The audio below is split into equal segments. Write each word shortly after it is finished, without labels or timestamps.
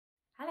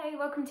Hi,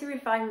 welcome to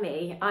Refine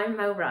Me. I'm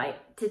Mel Wright.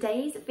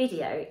 Today's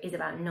video is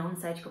about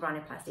non-surgical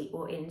rhinoplasty,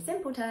 or in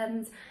simple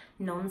terms,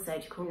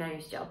 non-surgical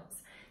nose jobs.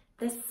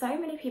 There's so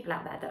many people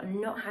out there that are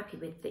not happy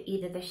with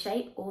either the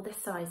shape or the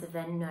size of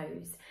their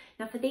nose.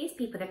 Now for these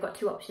people, they've got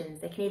two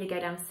options. They can either go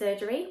down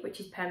surgery, which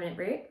is permanent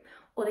route,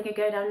 or they can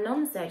go down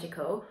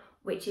non-surgical,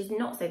 which is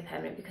not so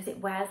permanent because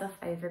it wears off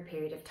over a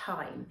period of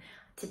time.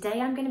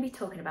 Today I'm going to be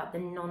talking about the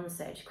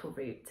non-surgical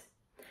route.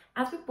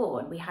 As we're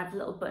born, we have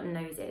little button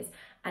noses,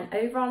 and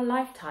over our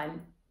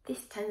lifetime,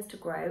 this tends to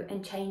grow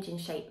and change in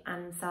shape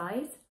and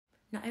size.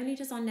 Not only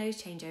does our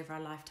nose change over our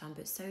lifetime,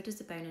 but so does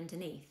the bone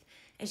underneath.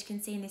 As you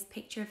can see in this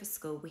picture of a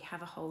skull, we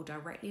have a hole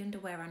directly under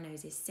where our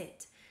noses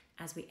sit.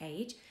 As we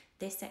age,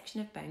 this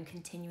section of bone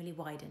continually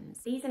widens.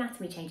 These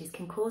anatomy changes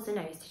can cause the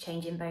nose to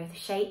change in both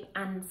shape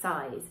and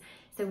size.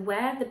 So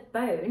where the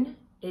bone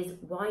is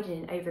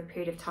widening over a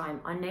period of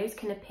time, our nose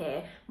can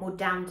appear more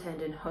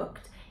downturned and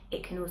hooked.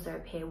 It can also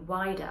appear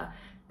wider,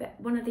 but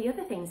one of the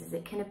other things is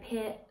it can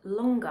appear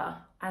longer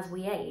as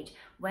we age.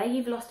 Where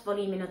you've lost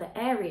volume in other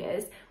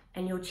areas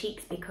and your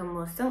cheeks become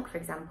more sunk, for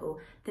example,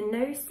 the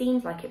nose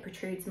seems like it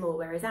protrudes more,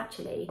 whereas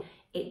actually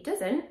it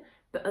doesn't,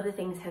 but other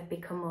things have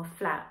become more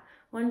flat.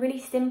 One really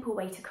simple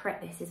way to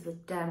correct this is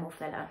with dermal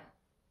filler.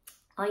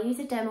 I use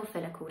a dermal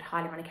filler called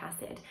hyaluronic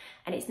acid,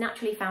 and it's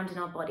naturally found in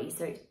our body,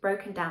 so it's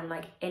broken down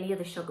like any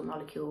other sugar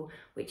molecule,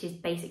 which is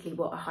basically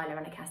what a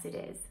hyaluronic acid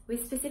is.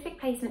 With specific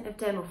placement of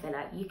dermal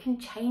filler, you can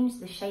change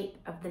the shape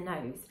of the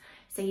nose.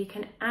 So you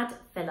can add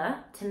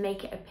filler to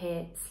make it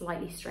appear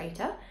slightly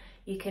straighter.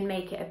 You can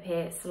make it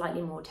appear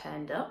slightly more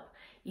turned up.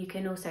 You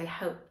can also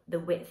help the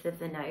width of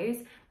the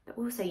nose, but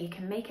also you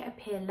can make it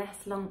appear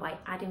less long by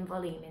adding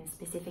volume in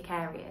specific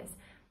areas.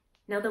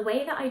 Now, the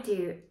way that I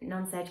do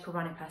non-surgical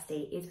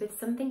rhinoplasty is with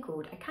something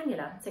called a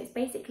cannula. So it's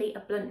basically a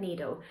blunt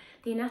needle.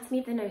 The anatomy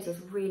of the nose is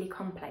really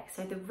complex,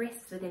 so the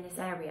risks within this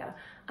area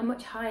are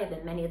much higher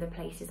than many other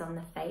places on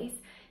the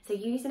face. So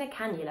using a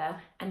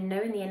cannula and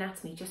knowing the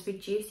anatomy just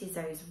reduces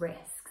those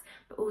risks,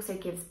 but also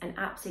gives an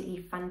absolutely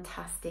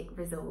fantastic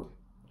result.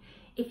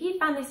 If you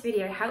found this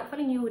video helpful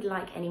and you would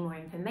like any more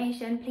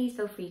information, please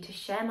feel free to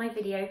share my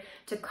video,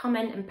 to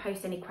comment and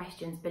post any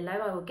questions below.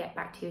 I will get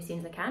back to you as soon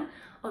as I can.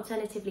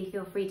 Alternatively,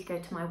 feel free to go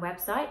to my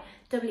website,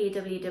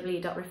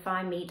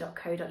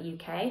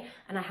 www.refineme.co.uk,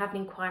 and I have an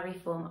inquiry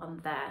form on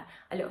there.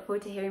 I look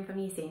forward to hearing from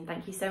you soon.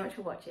 Thank you so much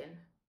for watching.